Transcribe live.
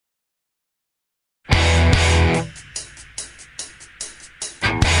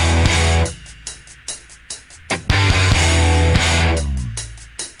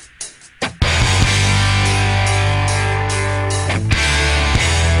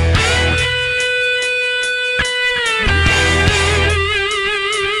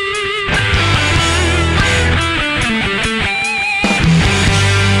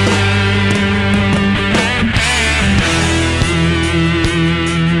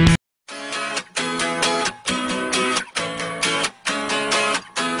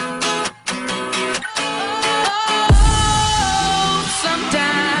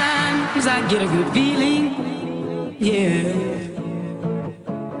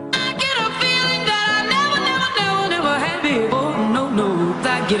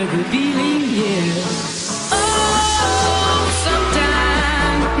get a good feeling, yeah. Oh,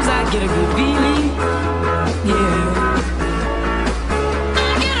 sometimes I get a good feeling, yeah.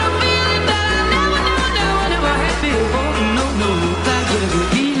 I get a feeling that I never had before. No, I get a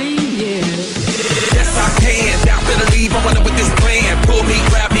good feeling, yeah. Yes, I can. Down to the leave, I'm running with this plan. Pull me,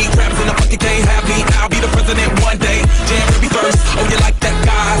 grab me, crabs in the bucket, can't have me. I'll be the president one day. January 1st. Oh, you like that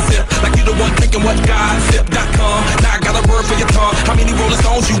gossip? Like you the one thinking what gossip.com. Now I got a word for your tongue. How many Rolling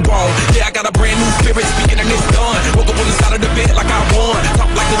Stones you want? Yeah, I got a brand new spirit speaking and it's done. Woke up on the side of the bed like I won.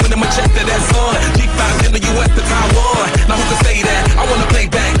 Talk like the wind in my chest to that sun. G5 in the US to Taiwan. Now who can say that? I wanna play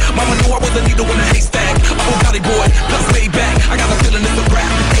back. Mama knew I was a needle in a haystack. I'm a body boy, plus Maybach. I got a feeling in the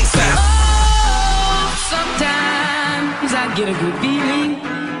rap. ASAP. Oh, sometimes I get a good feeling,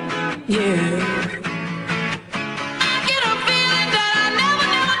 yeah.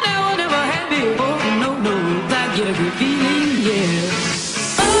 Get a good feeling, yeah.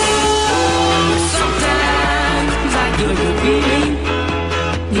 Oh, sometimes I get a good feeling,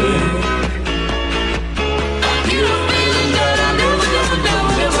 yeah. I get a feeling that I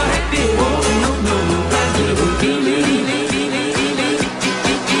never had before. No, I get a good feeling.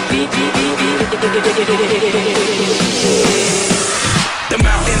 The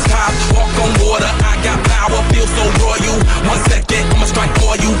mountain top, walk on water. I got power, feel so royal. 1 second, I'ma strike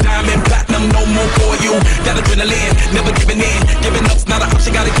for you. Diamond, platinum, no more for you. Got adrenaline, never giving in. Giving up's not an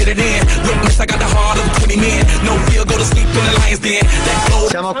option, gotta get it in. Look, miss, I got the heart of 20 men. No fear, go to sleep in the lion's den.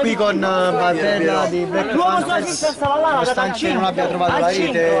 Siamo qui con Barella di Black Panthers. Nonostante non abbia trovato la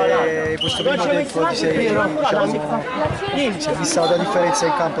rete, questo primo tempo ti sei vista la differenza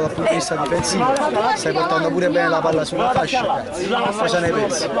in campo dal punto di vista difensivo. Stai portando pure bene la palla sulla fascia. Cosa ne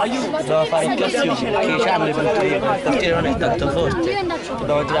pensi? Dobbiamo fare più azioni perché c'hanno i punti, il portiere non è tanto forte,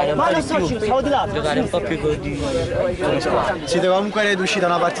 dobbiamo tirare un po' di più, giocare un po' più come squadra. Siete comunque reduci da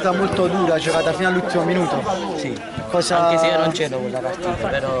una partita molto dura, giocata fino all'ultimo minuto. Sì, anche se io non c'ero quella partita,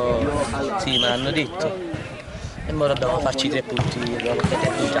 però sì, me l'hanno detto. E ora dobbiamo farci 3 punti, dobbiamo mettere 3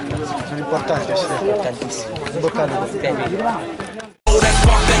 punti a casa. Sono importanti, Importantissimo. in bocca al lupo.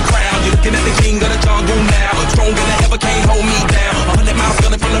 You're looking at the king of the jungle now. Stronger than ever, can't hold me down. 100 miles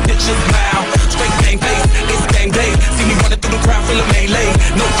gunning from the pitcher's mouth. Straight game face, it's game day. See me running through the crowd full of melee.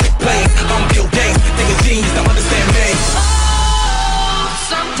 No trick plays, I'm Bill Gates. Think a genius to understand me. Oh,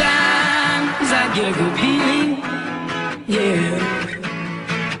 sometimes I get a good feeling, yeah.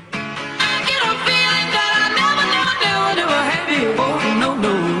 I get a feeling that I never had before. No,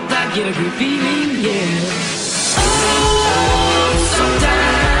 I get a good feeling, yeah. Oh,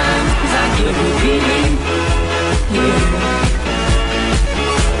 sometimes I get a good feeling, yeah.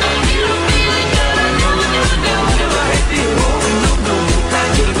 I get a feeling that I never had before. No, I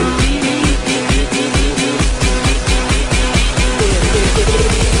get a good feeling.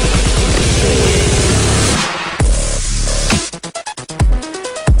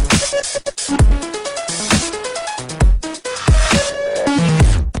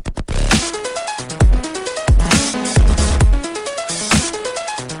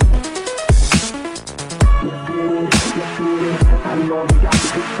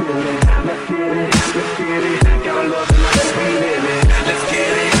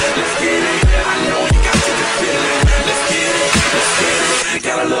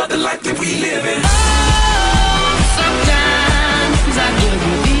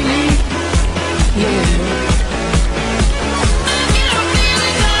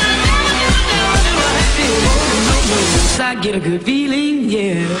 I get a good feeling,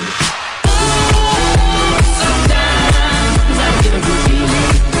 yeah. Oh, sometimes I get a good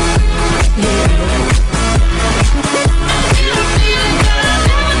feeling, yeah. I get a feeling that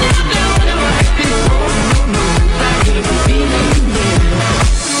I never had before. No, I get a good feeling, yeah.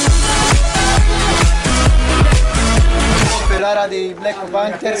 Per l'area dei Black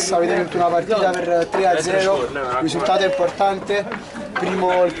Panthers avete vinto una partita per 3-0, risultato importante.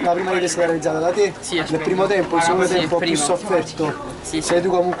 La prima rete è stata realizzata da te, nel primo tempo, il secondo tempo più sofferto, sei tu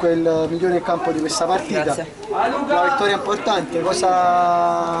comunque il migliore in campo di questa partita. Una vittoria importante,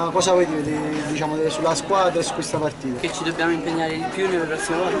 cosa vuoi dire diciamo, sulla squadra e su questa partita? Che ci dobbiamo impegnare di più nelle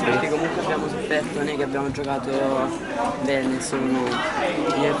prossime volte perché comunque abbiamo sofferto, non è che abbiamo giocato bene, insomma.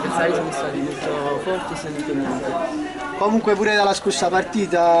 Gli avversari sono stati molto forti e sono impegnati. Comunque pure dalla scorsa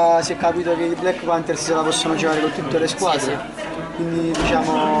partita si è capito che i Black Panthers se la possono giocare con tutte le squadre. Quindi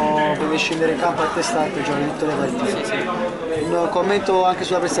diciamo potete scendere in campo a testa alta e giocare tutte le partite. Un commento anche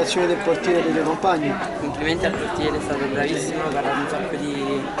sulla prestazione del portiere e dei tuoi compagni. Complimenti al portiere, è stato bravissimo, ha guardato un sacco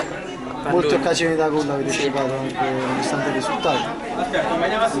di palloni. Molte occasioni da gol avete scivato anche nonostante il risultato.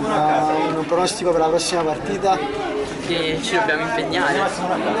 Un pronostico per la prossima partita? Sì, ci dobbiamo impegnare.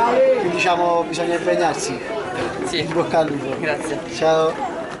 Quindi diciamo bisogna impegnarsi. Sì. In bocca al lupo. Grazie. Ciao.